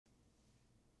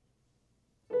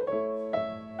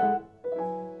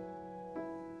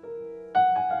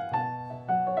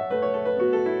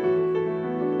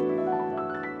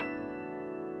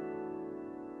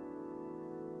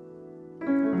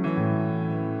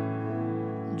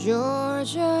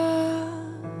Georgia,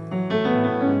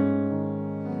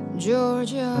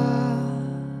 Georgia,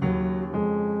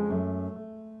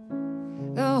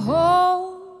 the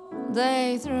whole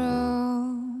day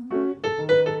through.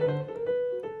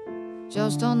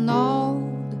 Just a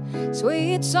note,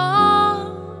 sweet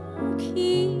song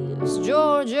keeps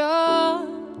Georgia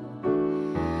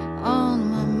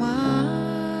on my mind.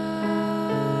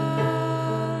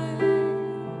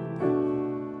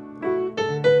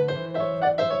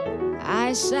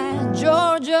 I said,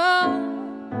 Georgia,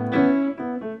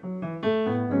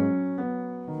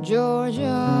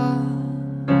 Georgia,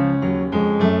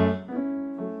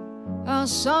 a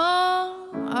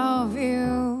song of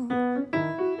you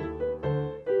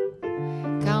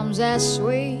comes as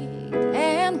sweet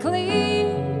and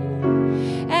clear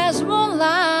as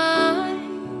moonlight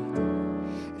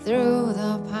through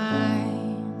the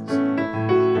pines.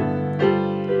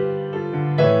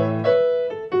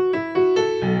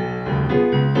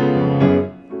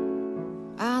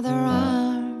 Other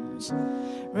arms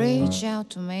reach out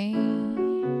to me,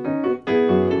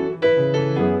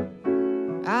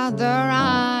 other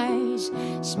eyes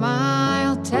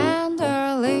smile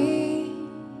tenderly.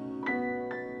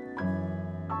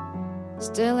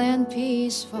 Still in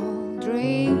peaceful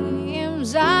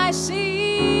dreams I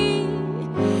see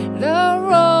the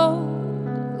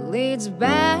road leads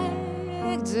back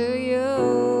to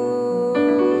you.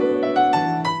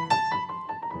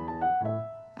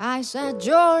 I said,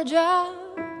 Georgia,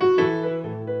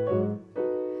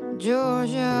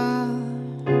 Georgia,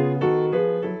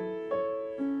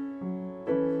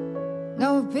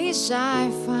 no peace I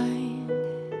find,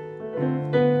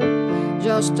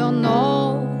 just an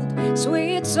old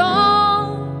sweet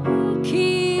song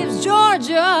keeps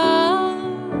Georgia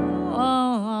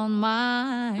on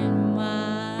my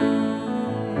mind.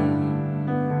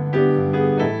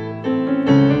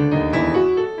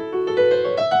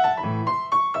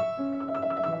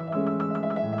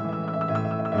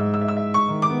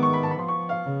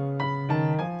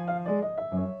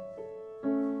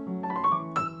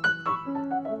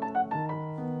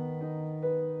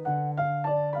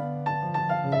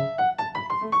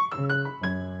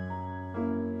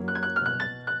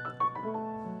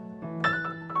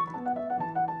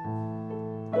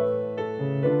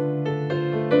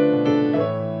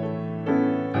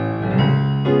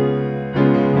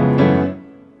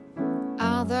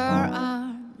 Other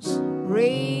arms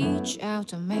reach out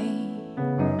to me,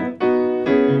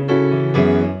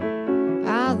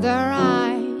 other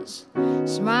eyes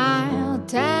smile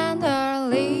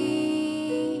tenderly.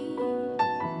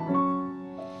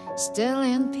 Still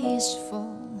in peaceful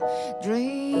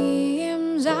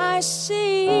dreams I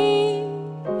see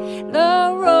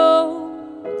the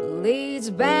road leads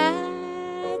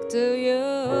back to you.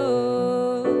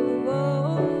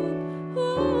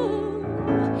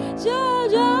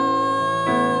 Georgia,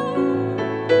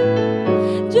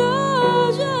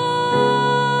 Georgia,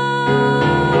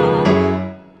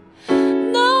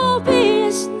 no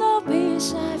peace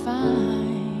I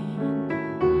find,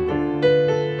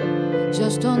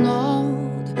 just an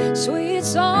old sweet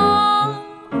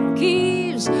song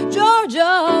keeps Georgia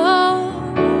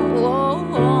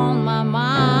on my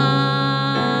mind.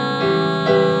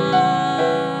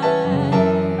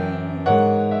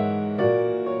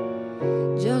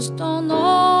 Just an